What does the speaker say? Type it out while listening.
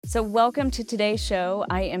So welcome to today's show.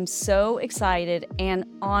 I am so excited and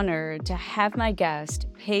honored to have my guest,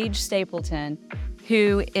 Paige Stapleton,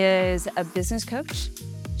 who is a business coach.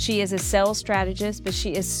 She is a sales strategist, but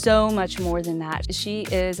she is so much more than that. She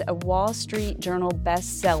is a Wall Street Journal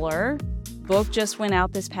bestseller. Book just went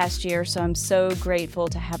out this past year, so I'm so grateful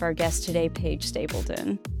to have our guest today, Paige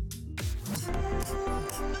Stapleton.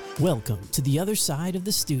 Welcome to the other side of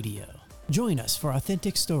the studio. Join us for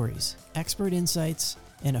authentic stories, expert insights,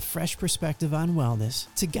 and a fresh perspective on wellness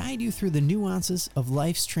to guide you through the nuances of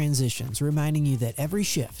life's transitions, reminding you that every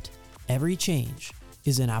shift, every change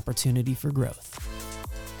is an opportunity for growth.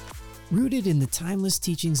 Rooted in the timeless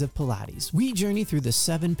teachings of Pilates, we journey through the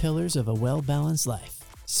 7 pillars of a well-balanced life: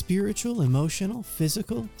 spiritual, emotional,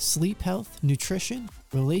 physical, sleep health, nutrition,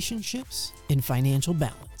 relationships, and financial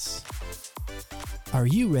balance. Are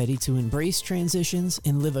you ready to embrace transitions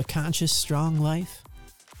and live a conscious, strong life?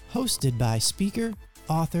 Hosted by speaker,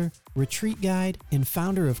 author, retreat guide, and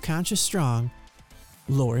founder of Conscious Strong,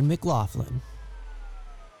 Lauren McLaughlin.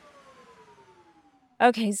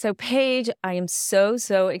 Okay, so Paige, I am so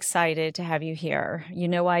excited to have you here. You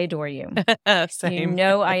know I adore you. Same. You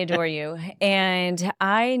know I adore you. And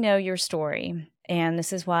I know your story. And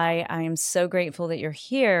this is why I am so grateful that you're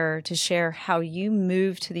here to share how you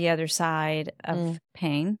moved to the other side of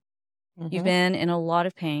pain. Mm-hmm. You've been in a lot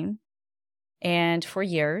of pain and for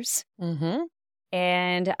years. Mm-hmm.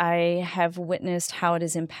 And I have witnessed how it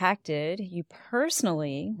has impacted you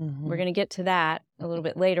personally. Mm-hmm. We're going to get to that a little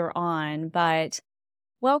bit later on, but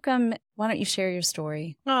welcome. Why don't you share your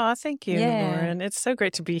story? Oh, thank you, Yeah. Lauren. It's so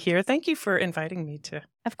great to be here. Thank you for inviting me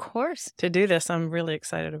Of course. to do this. I'm really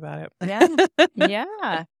excited about it.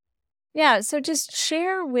 Yeah. Yeah. So just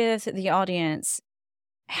share with the audience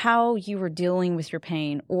how you were dealing with your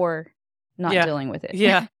pain or not dealing with it.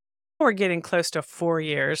 Yeah. We're getting close to 4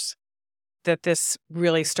 years that this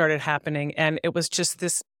really started happening. And it was just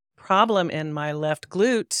this problem in my left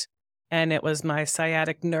glute, and it was my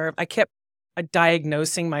sciatic nerve. I kept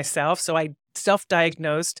diagnosing myself. So I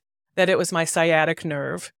self-diagnosed that it was my sciatic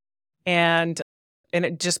nerve. And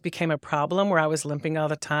it just became a problem where I was limping all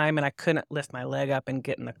the time and I couldn't lift my leg up and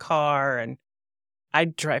get in the car. And I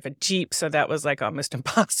drive a Jeep, so that was like almost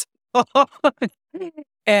impossible.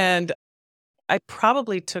 And it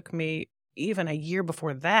probably took me even a year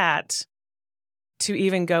before that to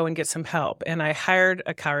even go and get some help. And I hired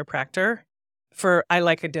a chiropractor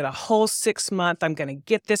I did a whole 6 month. I'm going to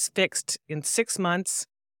get this fixed in 6 months.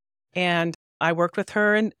 And I worked with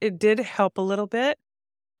her and it did help a little bit,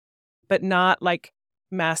 but not like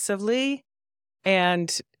massively.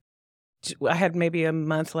 And I had maybe a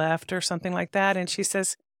month left or something like that. And she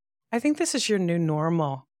says, I think this is your new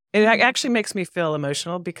normal. It actually makes me feel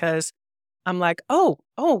emotional because I'm like, oh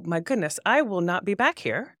my goodness, I will not be back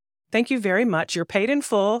here. Thank you very much. You're paid in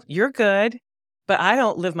full. You're good. But I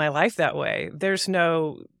don't live my life that way. There's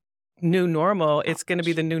no new normal. It's going to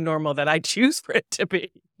be the new normal that I choose for it to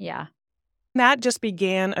be. Yeah. That just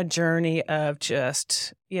began a journey of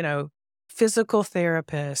just, physical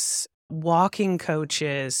therapists, walking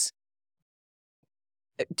coaches,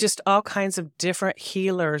 just all kinds of different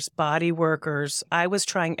healers, body workers. I was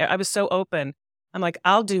so open. I'm like,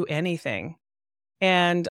 I'll do anything.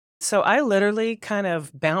 And so I literally kind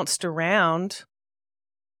of bounced around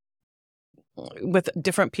with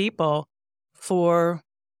different people for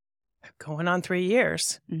going on 3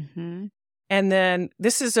 years. Mm-hmm. And then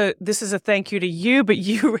this is a thank you to you, but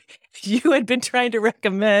you had been trying to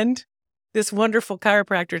recommend this wonderful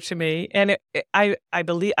chiropractor to me. And I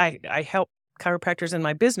believe I help chiropractors in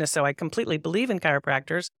my business, so I completely believe in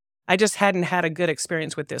chiropractors. I just hadn't had a good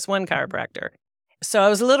experience with this one chiropractor. So I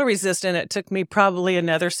was a little resistant. It took me probably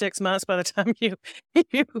another 6 months by the time you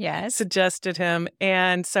Yes. suggested him.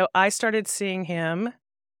 And so I started seeing him.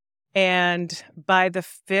 And by the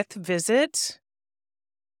 5th visit,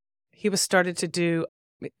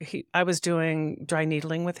 I was doing dry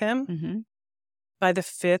needling with him. Mm-hmm. By the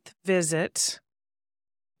 5th visit,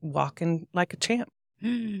 walking like a champ.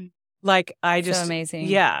 Like So amazing.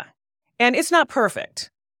 Yeah. And it's not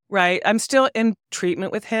perfect. Right. I'm still in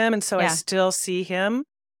treatment with him. And so I still see him,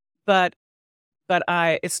 but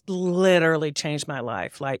it's literally changed my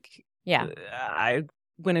life. Like, I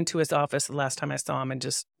went into his office the last time I saw him and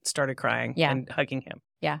just started crying and hugging him.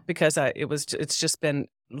 Yeah. Because it's just been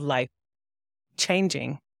life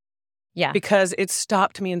changing. Yeah. Because it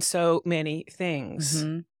stopped me in so many things,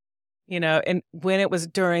 and when it was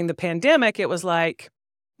during the pandemic, it was like,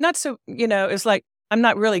 not so, it's like, I'm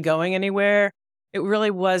not really going anywhere. It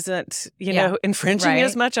really wasn't, infringing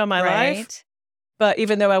as much on my life. But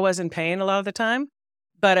even though I was in pain a lot of the time,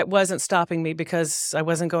 but it wasn't stopping me because I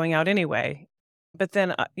wasn't going out anyway. But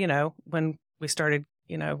then, when we started,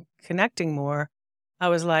 connecting more, I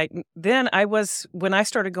was like, when I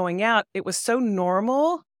started going out, it was so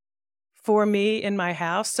normal for me in my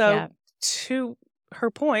house. So Yeah. to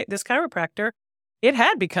her point, this chiropractor, it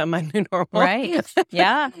had become my new normal. Right.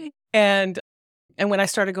 Yeah. And when I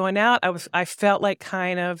started going out, I felt like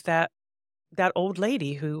kind of that old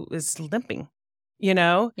lady who is limping,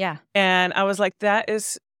 Yeah. And I was like, that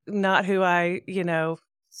is not who I,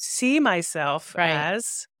 see myself Right.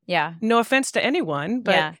 as. Yeah. No offense to anyone,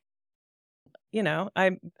 but Yeah.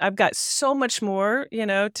 I've got so much more,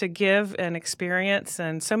 to give and experience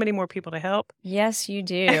and so many more people to help. Yes, you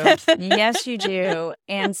do. Yes, you do.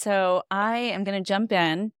 And so I am going to jump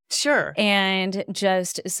in Sure. and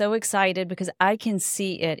just so excited because I can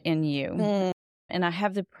see it in you. Mm. And I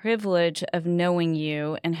have the privilege of knowing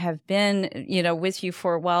you and have been, with you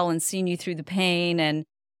for a while and seen you through the pain and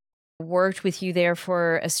worked with you there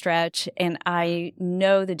for a stretch. And I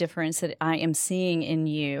know the difference that I am seeing in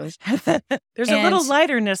you. There's a little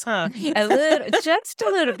lighterness, huh? Just a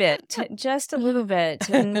little bit, just a little bit.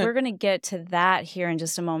 And we're going to get to that here in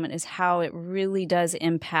just a moment, is how it really does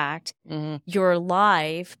impact your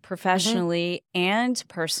life professionally and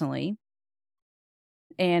personally.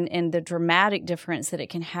 And the dramatic difference that it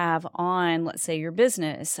can have on, let's say, your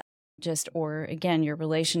business, or again, your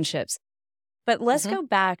relationships. But let's go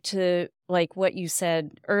back to like what you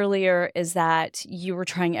said earlier, is that you were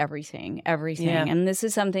trying everything. Yeah. And this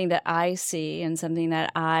is something that I see and something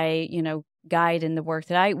that I, guide in the work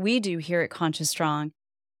that we do here at Conscious Strong,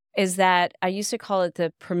 is that I used to call it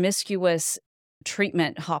the promiscuous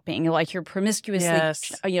treatment hopping. Like you're promiscuously,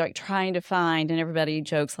 Yes. like trying to find, and everybody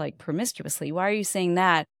jokes like, promiscuously, why are you saying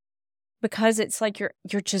that? Because it's like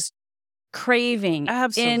you're just craving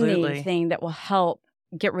Absolutely. anything that will help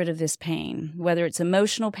get rid of this pain, whether it's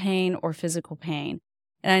emotional pain or physical pain.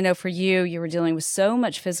 And I know for you were dealing with so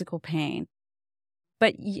much physical pain,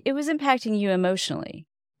 but it was impacting you emotionally,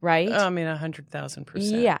 right?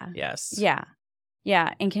 100,000%. Yeah. Yes. Yeah.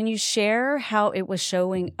 Yeah. And can you share how it was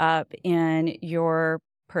showing up in your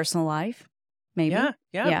personal life? Maybe?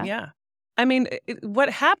 Yeah. I mean, what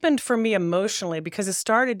happened for me emotionally, because it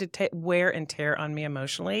started to wear and tear on me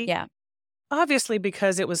emotionally. Yeah. Obviously,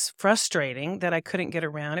 because it was frustrating that I couldn't get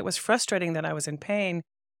around. It was frustrating that I was in pain,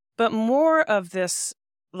 but more of this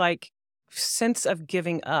like sense of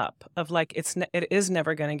giving up, of like it is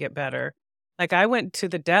never going to get better. Like I went to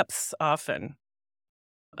the depths often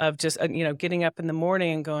of just getting up in the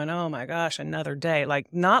morning and going, oh my gosh, another day. Like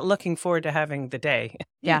not looking forward to having the day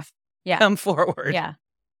Yeah. come forward. Yeah.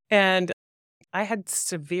 And I had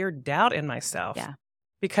severe doubt in myself. Yeah.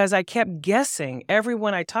 Because I kept guessing.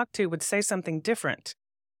 Everyone I talked to would say something different,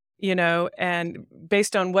 and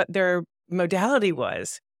based on what their modality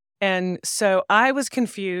was. And so I was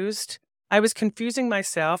confused. I was confusing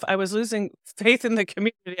myself. I was losing faith in the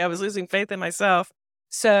community. I was losing faith in myself.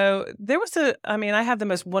 So I have the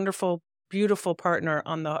most wonderful, beautiful partner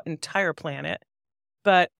on the entire planet.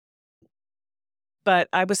 But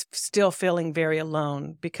I was still feeling very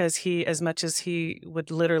alone, because he, as much as he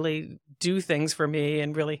would literally do things for me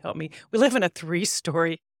and really help me. We live in a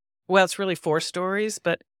 3-story, well, it's really 4 stories,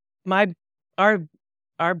 but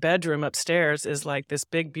our bedroom upstairs is like this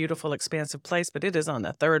big, beautiful, expansive place, but it is on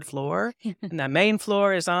the 3rd floor and the main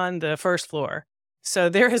floor is on the 1st floor. So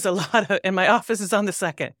there is a lot of, and my office is on the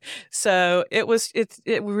 2nd. So it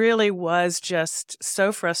really was just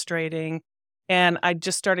so frustrating. And I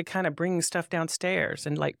just started kind of bringing stuff downstairs.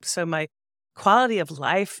 And so my quality of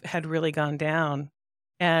life had really gone down.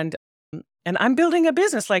 And I'm building a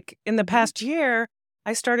business. Like in the past year,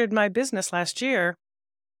 I started my business last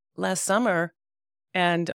summer.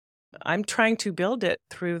 And I'm trying to build it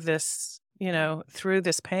through this, through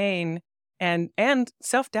this pain and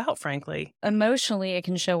self-doubt, frankly. Emotionally, it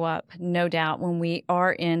can show up, no doubt, when we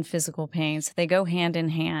are in physical pain. So they go hand in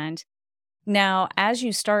hand. Now, as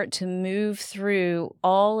you start to move through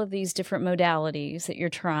all of these different modalities that you're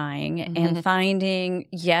trying and finding,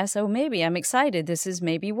 yes, oh, maybe I'm excited, this is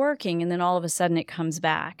maybe working, and then all of a sudden it comes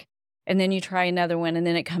back. And then you try another one and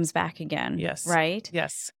then it comes back again. Yes. Right?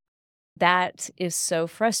 Yes. That is so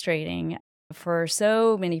frustrating for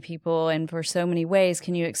so many people and for so many ways.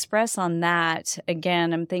 Can you express on that?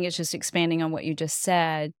 Again, I'm thinking it's just expanding on what you just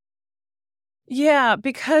said. Yeah,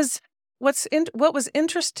 because what was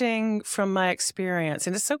interesting from my experience,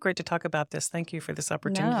 and it's so great to talk about this. Thank you for this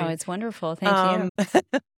opportunity. No, it's wonderful. Thank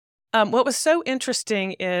you. What was so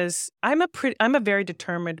interesting is I'm a very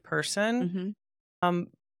determined person.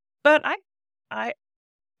 But I,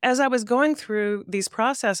 as I was going through these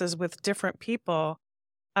processes with different people,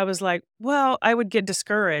 I was like, well, I would get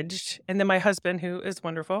discouraged. And then my husband, who is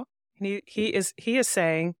wonderful, And he is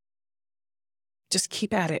saying, just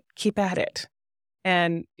keep at it, keep at it.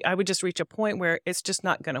 And I would just reach a point where it's just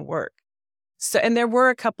not going to work. So, and there were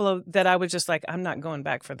a couple of that I was just like, I'm not going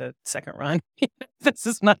back for the second run. This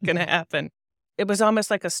is not going to happen. It was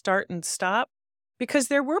almost like a start and stop, because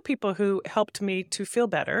there were people who helped me to feel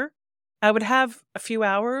better. I would have a few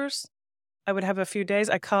hours. I would have a few days.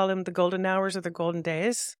 I call them the golden hours or the golden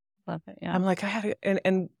days. Love it. Yeah. I'm like,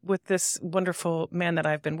 and with this wonderful man that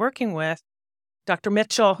I've been working with, Dr.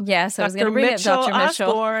 Mitchell. Yes, I was going to bring it, Dr.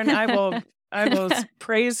 Mitchell. Osborne, I will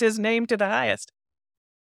praise his name to the highest.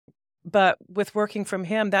 But with working from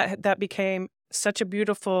him, that became such a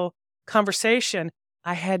beautiful conversation.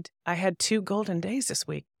 I had 2 golden days this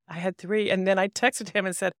week. I had 3, and then I texted him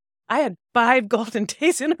and said, I had 5 golden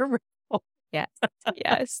days in a row. Yes,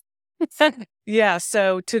 yes. Yeah.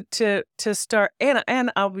 So to start,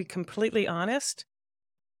 and I'll be completely honest.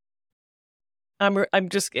 I'm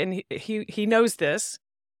just, and he knows this,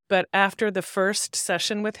 but after the first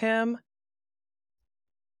session with him,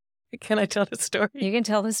 can I tell the story? You can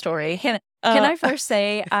tell the story. Can I first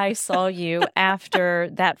say I saw you after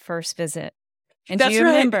that first visit? And do you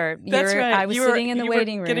remember? That's right. I was sitting in the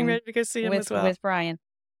waiting room, getting ready to go see him as well, with Brian,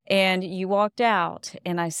 and you walked out,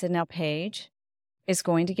 and I said, "Now, Paige, it's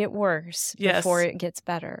going to get worse before it gets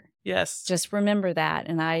better. Yes, just remember that."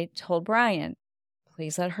 And I told Brian,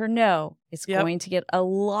 "Please let her know it's going to get a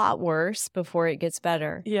lot worse before it gets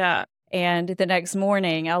better." Yeah. And the next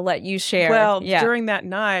morning, I'll let you share. Well, during that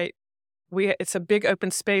night, it's a big open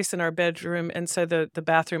space in our bedroom, and so the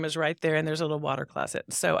bathroom is right there, and there's a little water closet.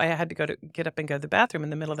 So I had to get up and go to the bathroom in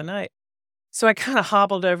the middle of the night. So I kind of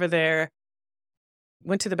hobbled over there,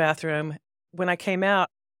 went to the bathroom. When I came out,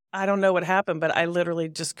 I don't know what happened, but I literally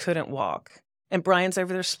just couldn't walk. And Brian's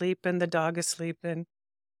over there sleeping, the dog is sleeping.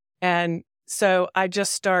 And so I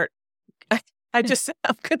just said,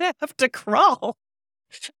 I'm going to have to crawl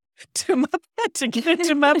to my bed to get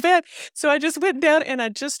into my bed. So I just went down and I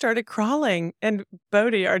just started crawling. And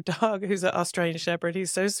Bodie, our dog, who's an Australian Shepherd,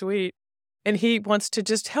 he's so sweet, and he wants to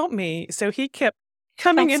just help me. So he kept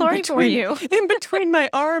coming in between my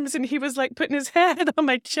arms, and he was like putting his head on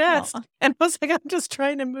my chest. Aww. And I was like, I'm just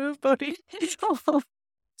trying to move, Bodie.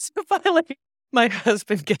 So finally, my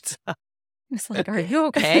husband gets up. It's like, are you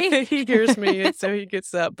okay? He hears me, and so he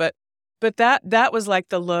gets up. But that was like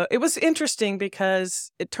the low. It was interesting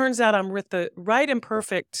because it turns out I'm with the right and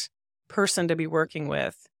perfect person to be working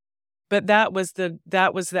with. But that was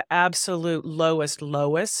the absolute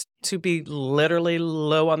lowest, to be literally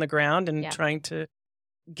low on the ground and trying to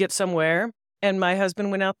get somewhere. And my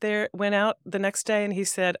husband went out the next day, and he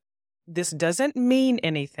said, "This doesn't mean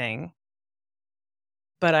anything,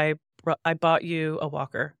 but I bought you a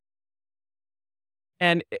walker."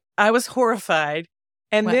 And I was horrified.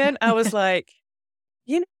 And then I was like,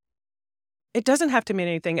 it doesn't have to mean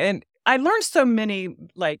anything. And I learned so many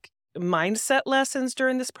like mindset lessons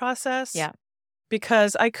during this process. Yeah.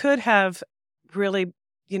 Because I could have really,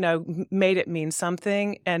 made it mean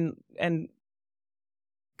something and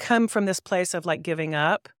come from this place of like giving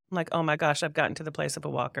up. I'm like, oh my gosh, I've gotten to the place of a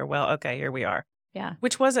walker. Well, okay, here we are. Yeah.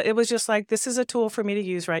 It was just like, this is a tool for me to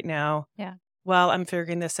use right now. Yeah. While I'm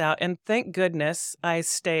figuring this out. And thank goodness I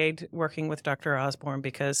stayed working with Dr. Osborne,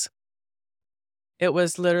 because it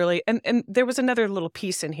was literally, and there was another little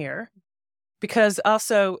piece in here, because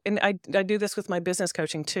also, and I do this with my business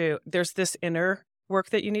coaching too, there's this inner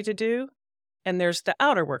work that you need to do, and there's the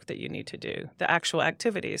outer work that you need to do, the actual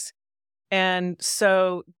activities. And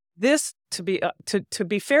so this, to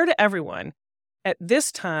be fair to everyone, at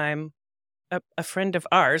this time, a friend of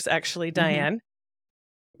ours, actually, Diane,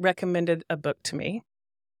 recommended a book to me.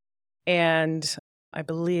 And I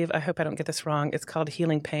hope I don't get this wrong, it's called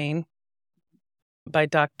Healing Pain by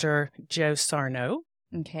Dr. Joe Sarno.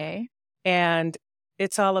 Okay. And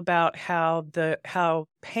it's all about how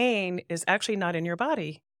pain is actually not in your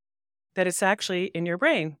body, that it's actually in your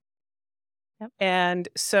brain. Yep. And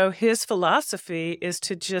so his philosophy is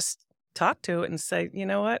to just talk to it and say, you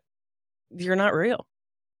know what, you're not real.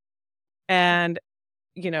 And,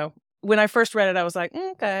 when I first read it, I was like,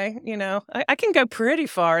 okay, I can go pretty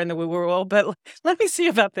far in the woo world, but let me see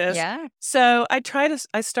about this. Yeah. So I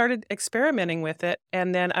started experimenting with it.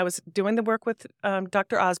 And then I was doing the work with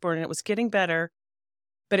Dr. Osborne, and it was getting better.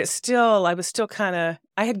 But I was still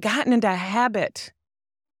I had gotten into a habit.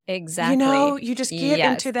 Exactly. You just get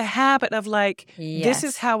into the habit of like, this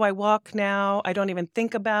is how I walk now. I don't even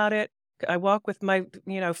think about it. I walk with my,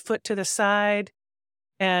 foot to the side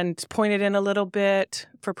and point it in a little bit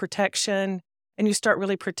for protection. And you start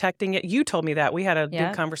really protecting it. You told me that. We had a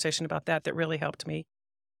good conversation about that really helped me.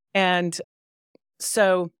 And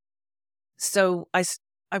so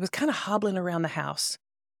I was kind of hobbling around the house.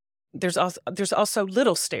 There's also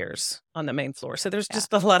little stairs on the main floor. So there's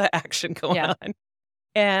just a lot of action going on.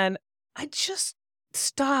 And I just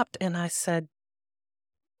stopped and I said,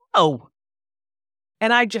 "Oh."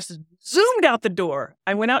 And I just zoomed out the door.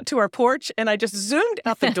 I went out to our porch and I just zoomed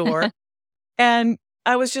out the door. And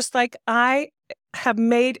I was just like, I have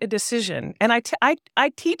made a decision. And I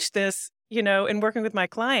teach this, in working with my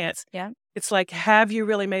clients. Yeah. It's like, have you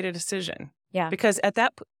really made a decision? Yeah. Because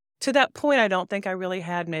to that point, I don't think I really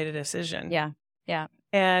had made a decision. Yeah. Yeah.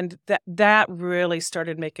 And that really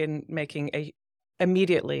started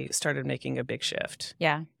immediately started making a big shift.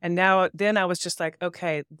 Yeah. And then I was just like,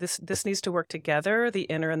 okay, this needs to work together, the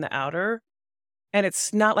inner and the outer. And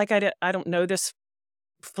it's not like I don't know this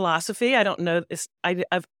philosophy. I don't know this. I've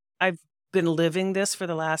been living this for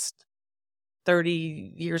the last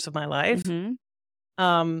 30 years of my life.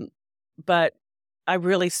 Mm-hmm. But I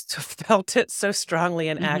really felt it so strongly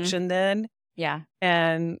in action then. Yeah.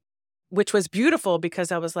 And which was beautiful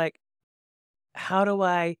because I was like, how do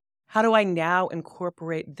I now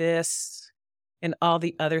incorporate this in all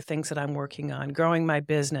the other things that I'm working on, growing my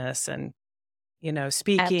business and,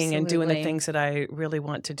 speaking and doing the things that I really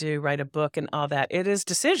want to do, write a book and all that. It is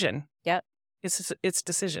decision. Yep. It's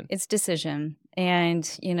decision. It's decision.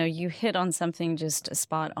 And, you hit on something just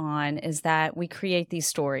spot on, is that we create these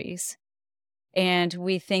stories and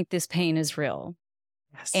we think this pain is real.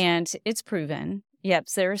 Yes. And it's proven. Yep,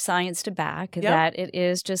 there's science to back that it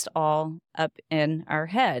is just all up in our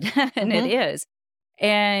head, and it is.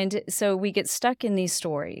 And so we get stuck in these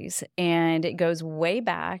stories, and it goes way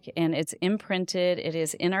back, and it's imprinted, it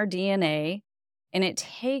is in our DNA, and it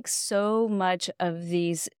takes so much of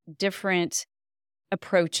these different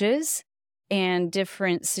approaches and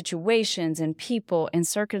different situations and people and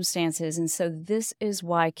circumstances. And so this is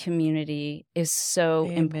why community is so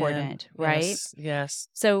important, right? Yes.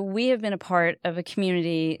 So we have been a part of a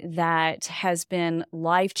community that has been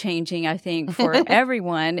life-changing, I think, for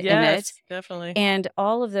everyone in it. Definitely. And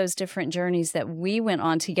all of those different journeys that we went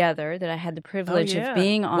on together, that I had the privilege of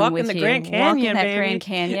being on walking with the you. Grand Canyon, walking that baby. Grand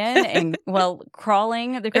Canyon and,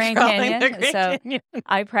 crawling the Grand Canyon.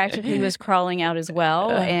 I practically was crawling out as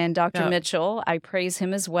well. And Dr. Mitchell, I praise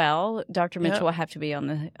him as well. Dr. Mitchell, I'll have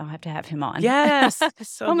to have him on. Yes.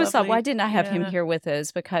 So almost lovely. thought, why didn't I have him here with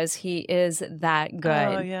us? Because he is that good.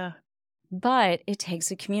 Oh, yeah. But it takes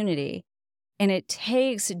a community, and it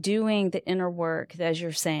takes doing the inner work, as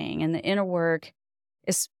you're saying. And the inner work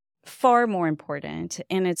is far more important.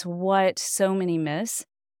 And it's what so many miss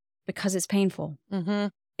because it's painful. Mm-hmm.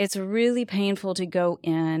 It's really painful to go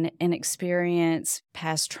in and experience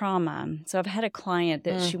past trauma. So I've had a client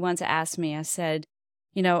that she once asked me, I said,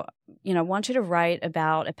 I want you to write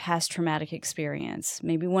about a past traumatic experience,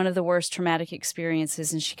 maybe one of the worst traumatic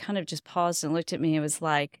experiences. And she kind of just paused and looked at me and was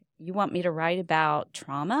like, you want me to write about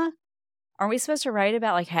trauma? Aren't we supposed to write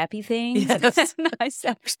about happy things? Yes. And I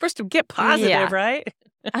said, You're supposed to get positive, right?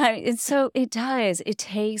 And so it does. It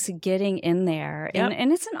takes getting in there.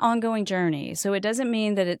 And it's an ongoing journey. So it doesn't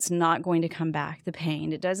mean that it's not going to come back, the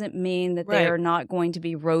pain. It doesn't mean that there are not going to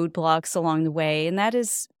be roadblocks along the way. And that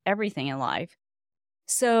is everything in life.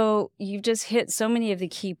 So you've just hit so many of the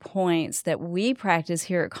key points that we practice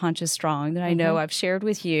here at Conscious Strong that I know I've shared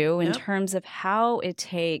with you in terms of how it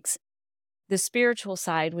takes the spiritual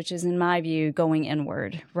side, which is, in my view, going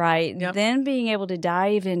inward, right? Yep. Then being able to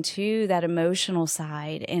dive into that emotional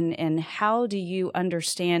side and how do you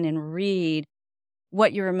understand and read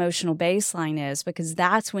what your emotional baseline is? Because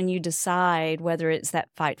that's when you decide whether it's that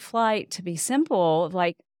fight flight, to be simple,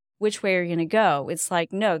 like, which way are you going to go? It's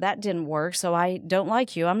like, no, that didn't work, so I don't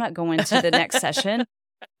like you. I'm not going to the next session.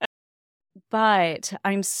 But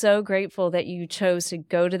I'm so grateful that you chose to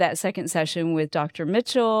go to that second session with Dr.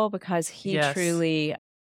 Mitchell, because he truly,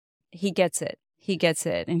 he gets it. He gets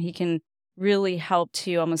it. And he can really help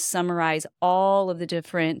to almost summarize all of the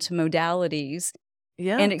different modalities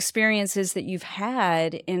and experiences that you've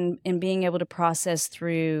had in being able to process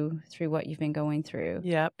through what you've been going through.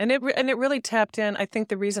 Yeah. And it really tapped in. I think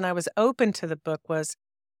the reason I was open to the book was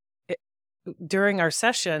during our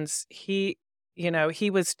sessions, he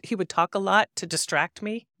would talk a lot to distract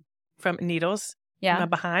me from needles in my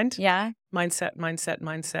behind. Yeah. Mindset.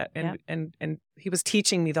 And he was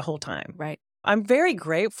teaching me the whole time. Right. I'm very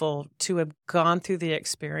grateful to have gone through the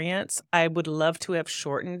experience. I would love to have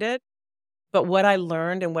shortened it. But what I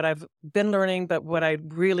learned and what I've been learning, but what I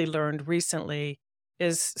really learned recently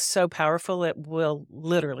is so powerful. It will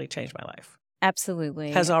literally change my life.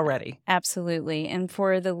 Absolutely. Has already. Absolutely. And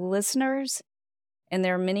for the listeners, and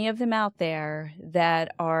there are many of them out there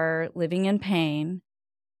that are living in pain,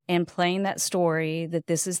 and playing that story that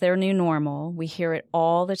this is their new normal. We hear it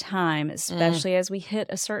all the time, especially as we hit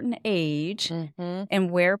a certain age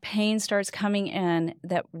and where pain starts coming in,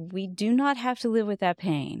 that we do not have to live with that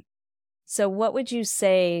pain. So what would you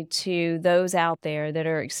say to those out there that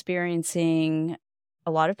are experiencing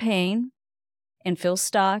a lot of pain and feel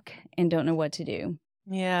stuck and don't know what to do?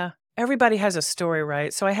 Yeah. Everybody has a story,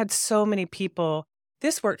 right? So I had so many people,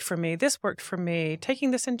 this worked for me,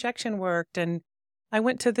 taking this injection worked, and I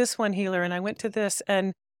went to this one healer and I went to this.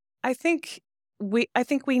 And I think we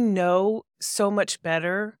know so much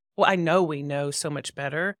better. Well, I know we know so much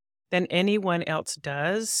better than anyone else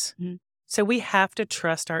does. Mm-hmm. So we have to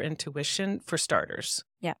trust our intuition for starters.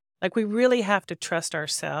 Yeah. Like we really have to trust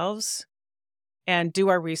ourselves and do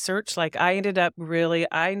our research. Like I ended up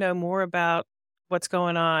I know more about what's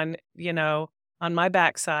going on, on my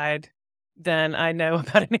backside than I know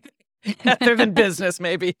about anything other than business,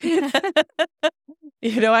 maybe.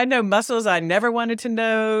 I know muscles I never wanted to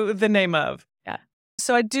know the name of. Yeah.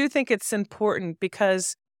 So I do think it's important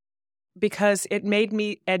because it made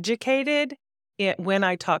me educated when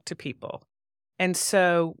I talk to people. And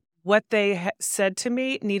so what they said to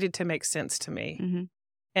me needed to make sense to me. Mm-hmm.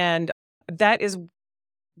 And that is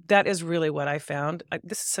really what I found.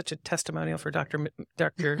 This is such a testimonial for Dr.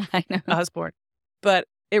 Osborne. But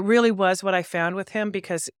it really was what I found with him,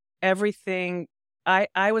 because everything,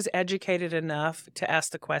 I was educated enough to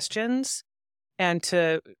ask the questions and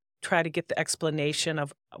to try to get the explanation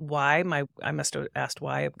of why. I must have asked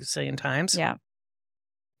why a gazillion times. Yeah.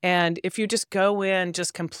 And if you just go in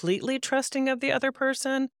just completely trusting of the other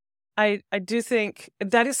person, I do think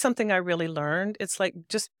that is something I really learned. It's like,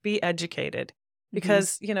 just be educated.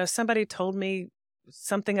 Because, somebody told me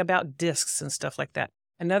something about discs and stuff like that.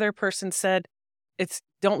 Another person said,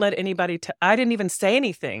 don't let anybody, I didn't even say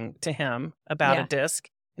anything to him about a disc.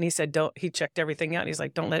 And he said, he checked everything out. And he's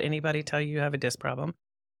like, don't let anybody tell you have a disc problem,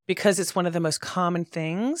 because it's one of the most common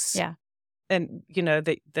things. Yeah. And,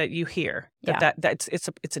 that you hear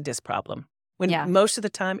it's a disc problem, when most of the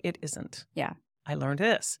time it isn't. Yeah. I learned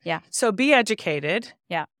this. Yeah. So be educated.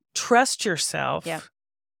 Yeah. Trust yourself. Yeah.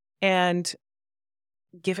 And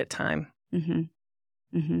give it time.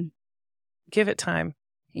 Mm-hmm. Mm-hmm. Give it time.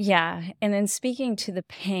 Yeah. And then speaking to the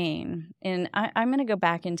pain, and I'm going to go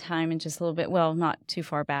back in time in just a little bit. Well, not too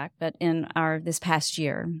far back, but in this past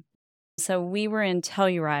year. So we were in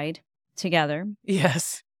Telluride together.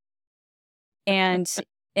 Yes. And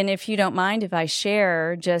if you don't mind, if I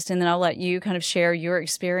share and then I'll let you kind of share your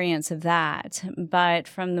experience of that. But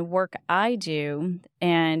from the work I do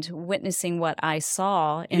and witnessing what I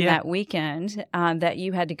saw in that weekend that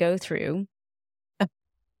you had to go through,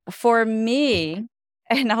 for me,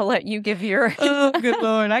 and I'll let you give your... Oh, good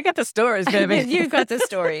Lord. I got the stories, baby. You've got the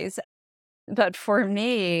stories. But for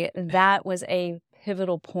me, that was a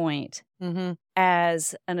pivotal point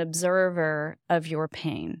as an observer of your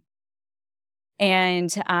pain.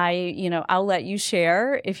 And I'll let you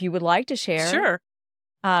share if you would like to share. Sure.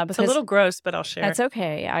 It's a little gross, but I'll share. That's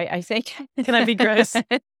okay. I think. Can I be gross?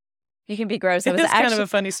 You can be gross. It's kind of a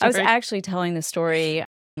funny story. I was actually telling the story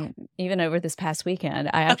even over this past weekend.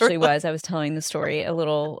 I was telling the story. A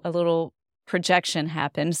little projection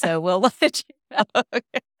happened, so we'll let you know.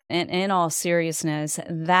 Okay. And in all seriousness,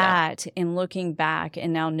 that in looking back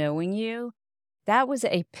and now knowing you, that was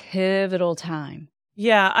a pivotal time.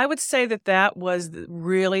 Yeah, I would say that was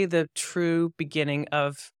really the true beginning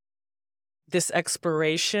of this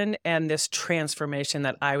exploration and this transformation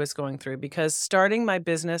that I was going through. Because starting my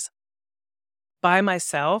business by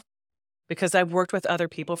myself, because I've worked with other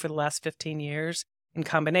people for the last 15 years in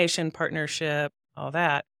combination, partnership, all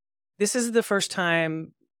that. This is the first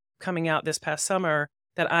time coming out this past summer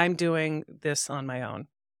that I'm doing this on my own.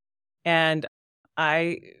 And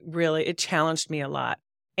it challenged me a lot.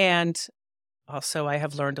 And also, I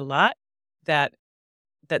have learned a lot that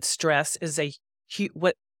stress is a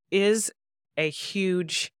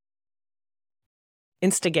huge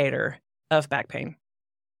instigator of back pain.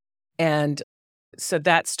 And so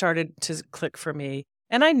that started to click for me.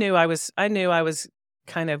 And I knew I was I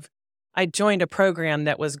joined a program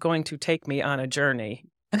that was going to take me on a journey.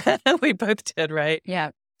 We both did, right?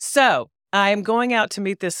 Yeah. So I am going out to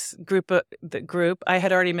meet this group. I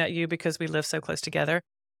had already met you because we live so close together.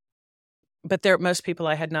 But most people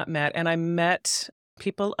I had not met. And I met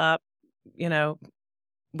people up,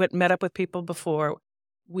 met up with people before.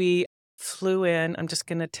 We flew in. I'm just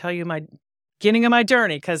going to tell you my beginning of my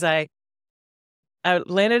journey, because I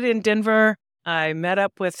landed in Denver. I met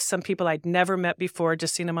up with some people I'd never met before,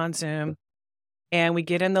 just seen them on Zoom. And we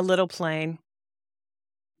get in the little plane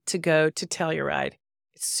to go to Telluride.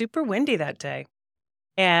 It's super windy that day.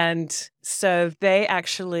 And so they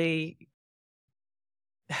actually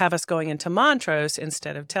have us going into Montrose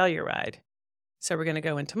instead of Telluride. So we're going to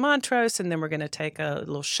go into Montrose, and then we're going to take a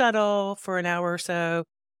little shuttle for an hour or so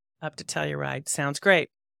up to Telluride. Sounds great.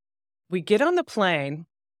 We get on the plane,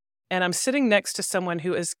 and I'm sitting next to someone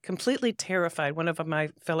who is completely terrified, one of my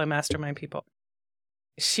fellow mastermind people.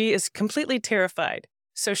 She is completely terrified.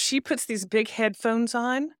 So she puts these big headphones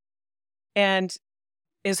on and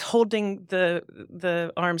is holding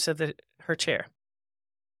the arms of her chair.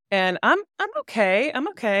 And I'm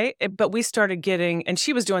okay. But we started getting, and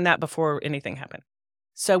she was doing that before anything happened.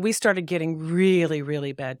 So we started getting really,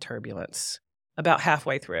 really bad turbulence about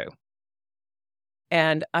halfway through.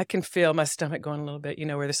 And I can feel my stomach going a little bit,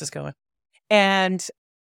 where this is going. And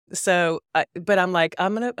so, but I'm like,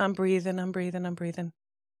 I'm breathing.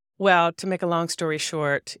 Well, to make a long story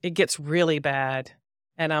short, it gets really bad.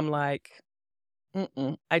 And I'm like,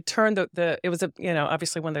 I turned it was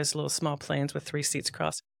obviously one of those little small planes with 3 seats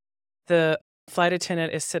across. The flight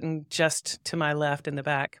attendant is sitting just to my left in the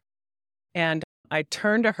back. And I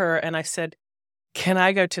turned to her and I said, "Can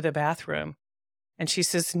I go to the bathroom?" And she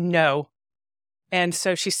says, "No." And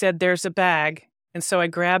so she said, "There's a bag." And so I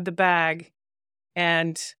grabbed the bag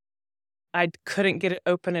and I couldn't get it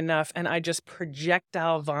open enough. And I just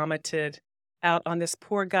projectile vomited out on this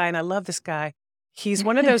poor guy. And I love this guy. He's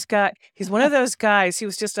one of those guys. He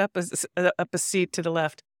was just up a seat to the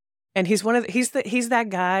left. And he's that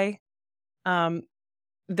guy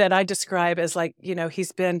that I describe as like,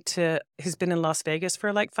 he's been in Las Vegas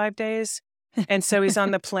for like 5 days. And so he's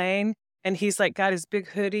on the plane and he's like got his big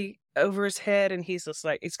hoodie over his head and he's just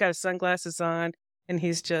like, he's got his sunglasses on and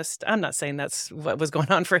he's just, I'm not saying that's what was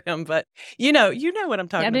going on for him, but you know what I'm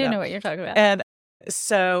talking about. I do know what you're talking about. And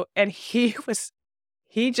so, and he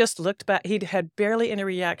just looked back. He had barely any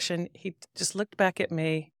reaction. He just looked back at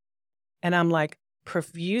me and I'm like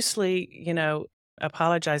profusely,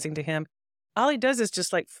 apologizing to him. All he does is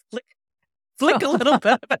just like flick a little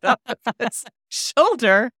bit of it off his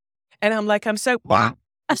shoulder. And I'm like, I'm so wow.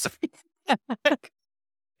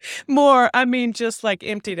 Just like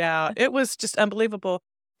emptied out. It was just unbelievable.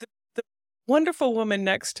 The wonderful woman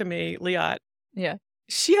next to me, Liat. Yeah.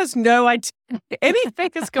 She has no idea anything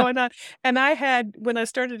is going on. And when I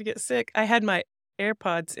started to get sick, I had my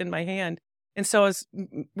AirPods in my hand. And so I was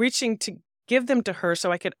reaching to give them to her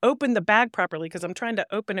so I could open the bag properly because I'm trying to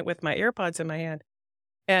open it with my AirPods in my hand.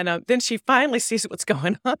 And then she finally sees what's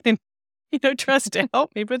going on and, tries to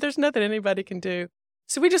help me, but there's nothing anybody can do.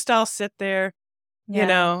 So we just all sit there.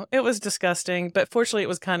 Yeah. It was disgusting, but fortunately it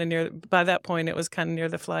was kind of by that point, it was kind of near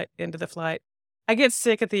the end of the flight. I get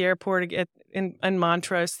sick at the airport in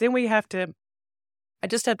Montrose. Then I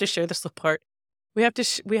just have to share this little part. We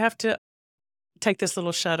have to take this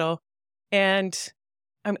little shuttle and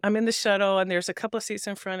I'm in the shuttle and there's a couple of seats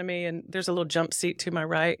in front of me and there's a little jump seat to my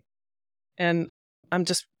right. And I'm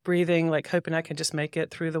just breathing, like hoping I can just make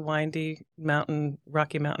it through the windy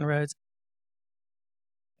Rocky Mountain roads.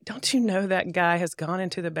 Don't you know that guy has gone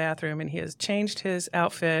into the bathroom and he has changed his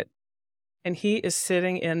outfit and he is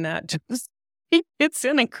sitting in that jump seat. He gets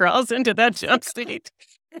in and crawls into that jump seat.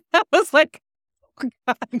 I was like, oh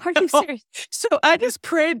God, Are you serious? So I just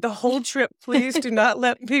prayed the whole trip, please do not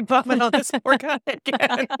let me vomit on this poor guy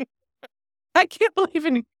again. I can't believe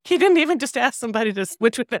he didn't even just ask somebody to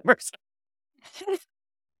switch with that person.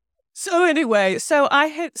 So anyway, so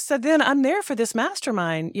then I'm there for this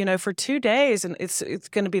mastermind, for 2 days, and it's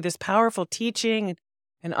going to be this powerful teaching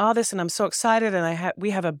and all this, and I'm so excited. And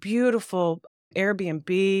we have a beautiful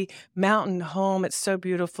Airbnb mountain home. It's so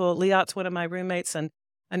beautiful. Liat's one of my roommates, and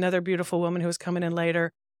another beautiful woman who was coming in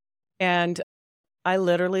later. And I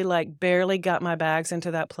literally like barely got my bags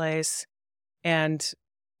into that place and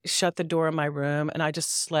shut the door of my room, and I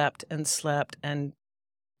just slept and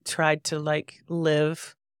tried to like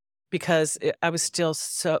live. Because I was still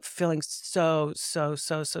feeling so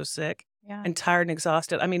sick and tired and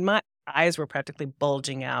exhausted. I mean, my eyes were practically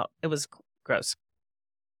bulging out. It was gross.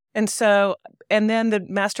 And then the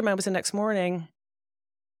mastermind was the next morning.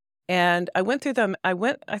 And I went through them. I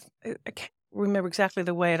can't remember exactly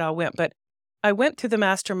the way it all went, but I went through the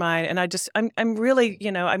mastermind and I'm really,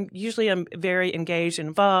 I'm very engaged,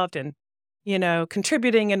 involved and,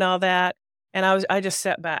 contributing and all that. And I just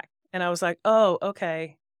sat back and I was like, oh,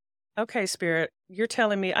 okay. Okay, Spirit, you're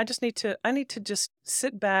telling me I need to just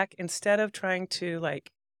sit back instead of trying to like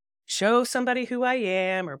show somebody who I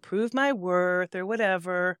am or prove my worth or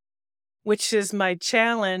whatever, which is my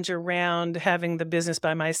challenge around having the business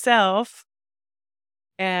by myself.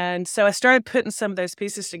 And so I started putting some of those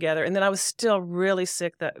pieces together, and then I was still really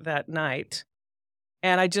sick that night.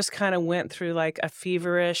 And I just kind of went through like a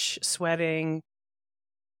feverish, sweating,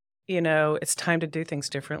 it's time to do things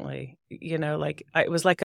differently. It was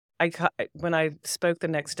like when I spoke the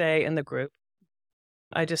next day in the group,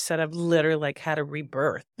 I just said I've literally had a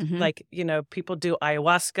rebirth. Mm-hmm. People do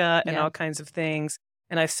ayahuasca and Yeah. all kinds of things.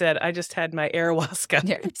 And I said, I just had my ayahuasca.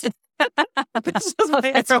 Yeah. This was my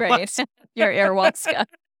That's great. ayahuasca. Your ayahuasca.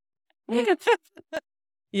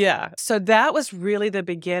 Yeah. So that was really the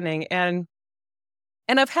beginning. And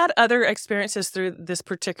I've had other experiences through this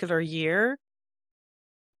particular year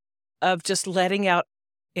of just letting out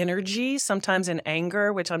energy, sometimes in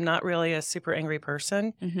anger, which I'm not really a super angry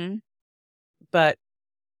person. Mm-hmm. But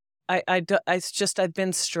it's just I've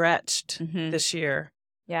been stretched this year.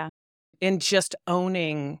 Yeah. In just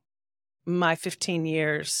owning my 15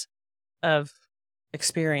 years of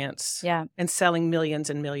experience. Yeah. And selling millions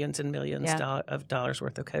and millions and millions Yeah. of dollars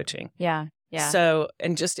worth of coaching. Yeah. Yeah. So,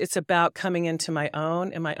 and just it's about coming into my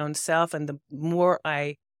own and my own self. And the more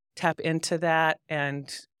I tap into that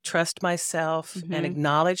and trust myself and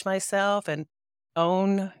acknowledge myself and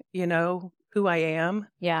own, who I am.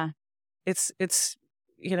 Yeah. It's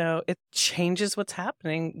it changes what's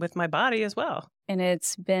happening with my body as well. And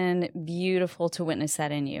it's been beautiful to witness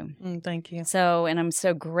that in you. Thank you. So, and I'm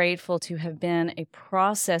so grateful to have been a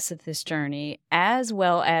process of this journey, as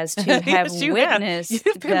well as to have Yes, you witnessed.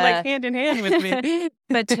 You've been hand in hand with me.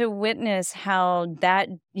 But to witness how that,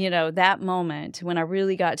 that moment when I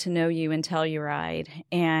really got to know you and Telluride,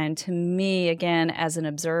 and to me, again, as an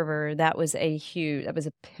observer, that was a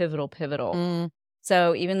pivotal.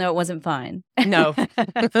 So even though it wasn't fun. No.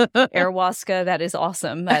 Ayahuasca, that is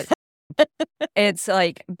awesome. But it's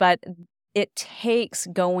but it takes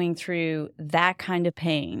going through that kind of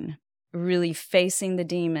pain, really facing the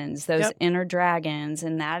demons, those inner dragons.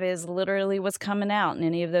 And that is literally what's coming out in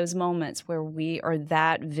any of those moments where we are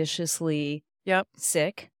that viciously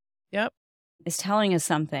sick. Yep. Is telling us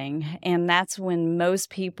something. And that's when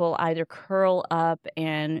most people either curl up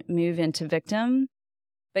and move into victim.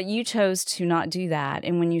 But you chose to not do that.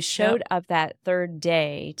 And when you showed up that third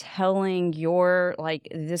day telling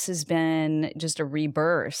this has been just a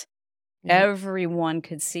rebirth, everyone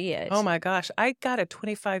could see it. Oh my gosh. I got a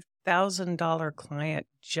 $25,000 client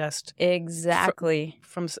just exactly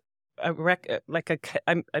from a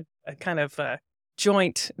kind of a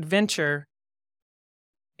joint venture.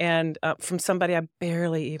 And from somebody I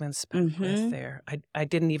barely even spoke with there. I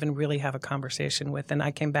didn't even really have a conversation with. And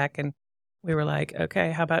I came back and we were like, okay,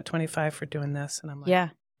 how about 25 for doing this? And I'm like, yeah,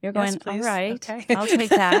 you're going, yes, all right, okay. I'll take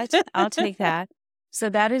that. I'll take that. So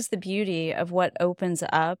that is the beauty of what opens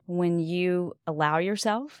up when you allow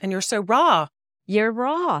yourself. And you're so raw. You're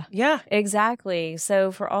raw. Yeah. Exactly.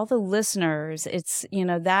 So for all the listeners, it's,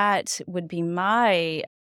 that would be my,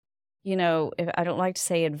 if I don't like to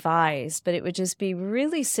say advice, but it would just be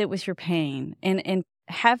really sit with your pain and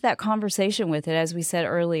have that conversation with it, as we said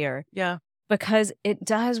earlier. Yeah. Because it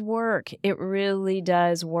does work. It really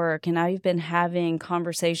does work. And I've been having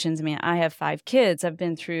conversations. I mean, I have 5 kids. I've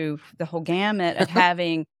been through the whole gamut of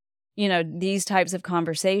having, these types of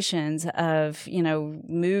conversations of,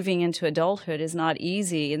 moving into adulthood is not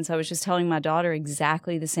easy. And so I was just telling my daughter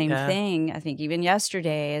exactly the same thing. I think even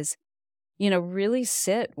yesterday is, really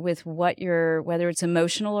sit with whether it's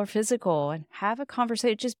emotional or physical, and have a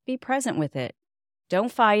conversation. Just be present with it.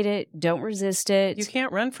 Don't fight it. Don't resist it. You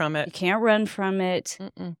can't run from it. You can't run from it.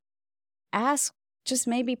 Ask, just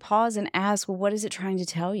maybe pause and ask, well, what is it trying to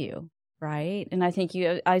tell you? Right? And I think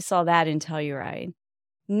I saw that in Telluride.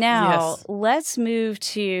 Now, let's move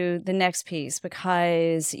to the next piece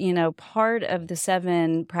because, part of the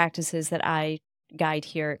 7 practices that I guide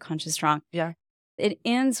here at Conscious Strong. Yeah. It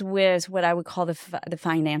ends with what I would call the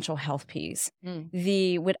financial health piece.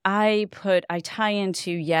 I tie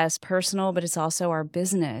into, yes, personal, but it's also our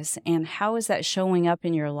business. And how is that showing up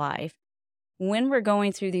in your life? When we're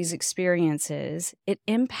going through these experiences, it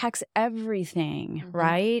impacts everything,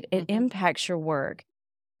 right? It impacts your work.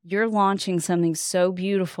 You're launching something so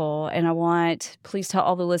beautiful. And please tell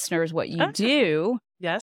all the listeners what you do.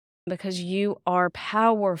 Yes. Because you are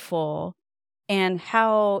powerful. And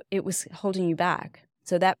how it was holding you back.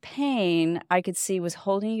 So that pain I could see was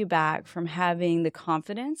holding you back from having the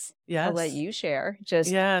confidence. Yes. I'll let you share.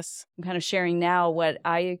 I'm kind of sharing now what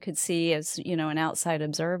I could see as, an outside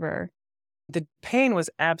observer. The pain was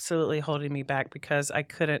absolutely holding me back because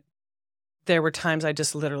there were times I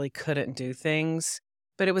just literally couldn't do things.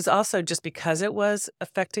 But it was also just because it was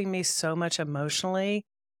affecting me so much emotionally.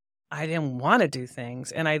 I didn't want to do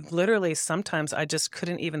things. And I literally, sometimes I just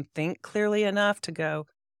couldn't even think clearly enough to go,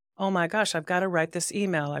 oh my gosh, I've got to write this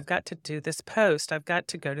email. I've got to do this post. I've got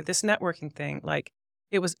to go to this networking thing.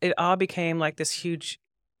 It all became like this huge,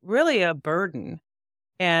 really a burden.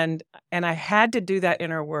 And I had to do that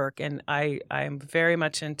inner work. And I am very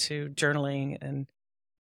much into journaling and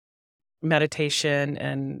meditation,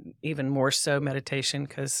 and even more so meditation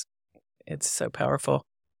because it's so powerful.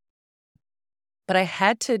 But I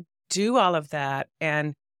had to do all of that.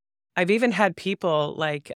 And I've even had people,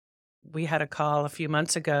 like, we had a call a few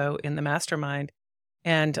months ago in the mastermind,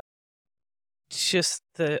 and just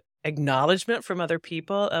the acknowledgement from other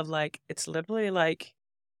people of, like, it's literally like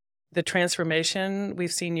the transformation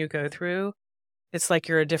we've seen you go through. It's like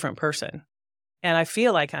you're a different person. And I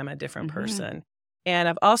feel like I'm a different person. And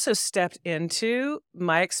I've also stepped into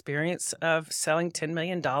my experience of selling $10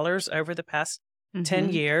 million over the past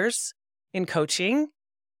 10 years in coaching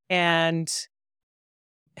and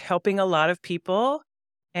helping a lot of people.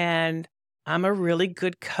 And I'm a really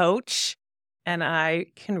good coach, and I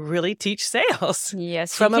can really teach sales.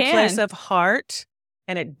 Yes, from you a can. place of heart.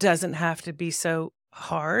 And it doesn't have to be so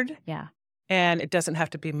hard. Yeah. And it doesn't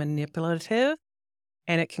have to be manipulative.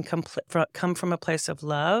 And it can come from a place of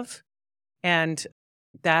love. And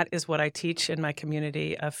that is what I teach in my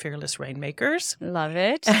community of fearless rainmakers. Love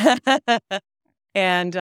it.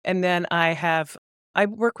 And then I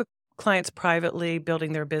work with clients privately,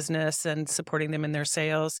 building their business and supporting them in their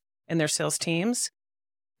sales and their sales teams.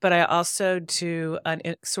 But I also do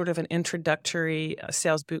sort of an introductory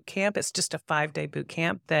sales boot camp. It's just a 5-day boot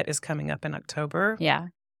camp that is coming up in October. Yeah.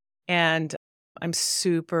 And I'm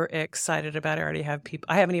super excited about it. I already have people.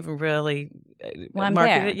 I haven't even really I'm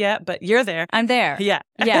marketed there. it yet, but you're there. I'm there. Yeah.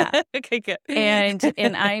 Yeah. Okay, good.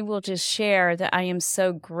 And I will just share that I am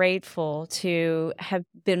so grateful to have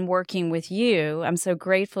been working with you. I'm so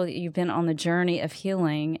grateful that you've been on the journey of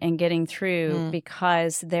healing and getting through,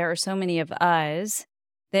 because there are so many of us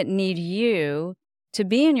that need you to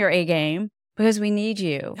be in your A game, because we need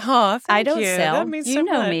you. Oh, thank I don't you. sell. That means You so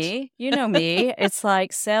know much. me. You know me. It's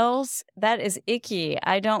like sales, that is icky.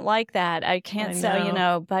 I don't like that. I can't sell,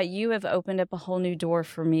 know. but you have opened up a whole new door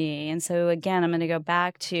for me. And so again, I'm going to go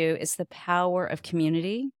back to, it's the power of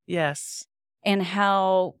community. Yes. And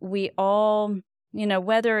how we all,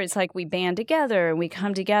 whether it's like we band together and we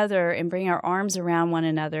come together and bring our arms around one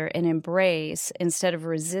another and embrace instead of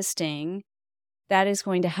resisting, that is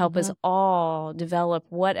going to help us all develop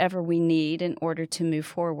whatever we need in order to move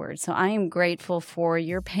forward. So I am grateful for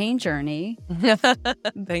your pain journey.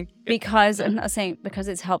 Thank you. Because I'm not saying because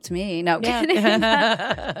it's helped me. No, kidding.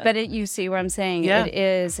 But you see what I'm saying? Yeah.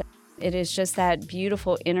 It is just that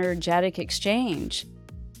beautiful energetic exchange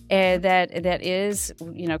that is,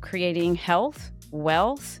 creating health,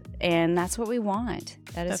 wealth, and that's what we want.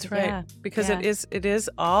 That's right. Yeah, because it is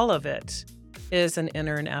all of it is an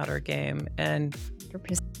inner and outer game. And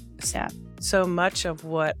so much of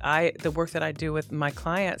the work that I do with my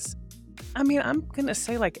clients, I mean, I'm going to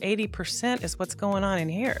say like 80% is what's going on in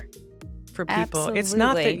here for people. Absolutely. It's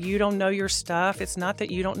not that you don't know your stuff. It's not that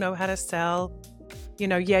you don't know how to sell. You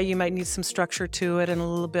might need some structure to it and a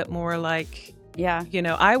little bit more like,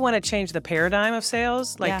 I want to change the paradigm of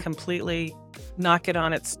sales, completely knock it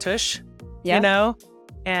on its tush,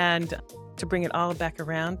 and to bring it all back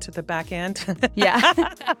around to the back end. Yeah.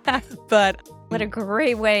 But what a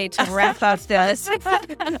great way to wrap up this.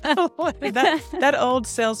 that old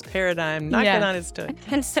sales paradigm, knock it on its tush.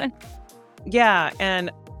 Yeah, and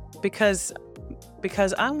because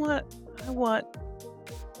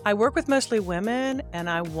I work with mostly women, and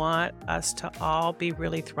I want us to all be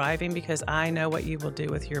really thriving, because I know what you will do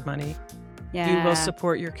with your money. Yeah. You will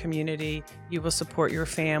support your community. You will support your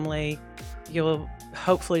family. You'll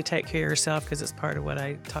hopefully take care of yourself, because it's part of what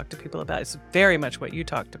I talk to people about. It's very much what you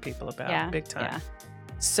talk to people about, big time. Yeah.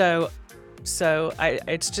 So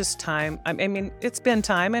it's just time. I mean, it's been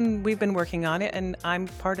time, and we've been working on it, and I'm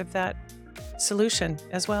part of that solution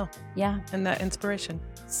as well. Yeah. And that inspiration.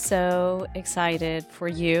 So excited for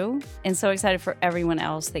you, and so excited for everyone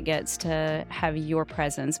else that gets to have your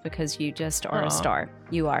presence, because you just are a star.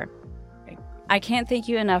 You are. I can't thank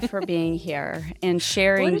you enough for being here and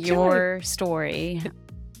sharing your story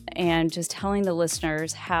and just telling the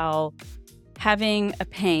listeners how having a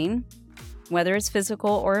pain, whether it's physical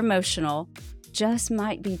or emotional, just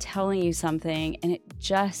might be telling you something, and it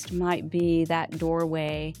just might be that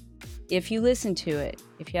doorway. If you listen to it,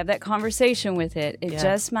 if you have that conversation with it, it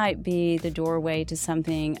just might be the doorway to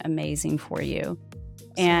something amazing for you.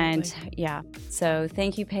 Absolutely. And so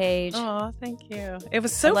thank you, Paige. Oh, thank you. It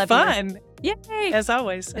was so fun. Yay. As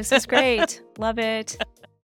always. This is great. Love it.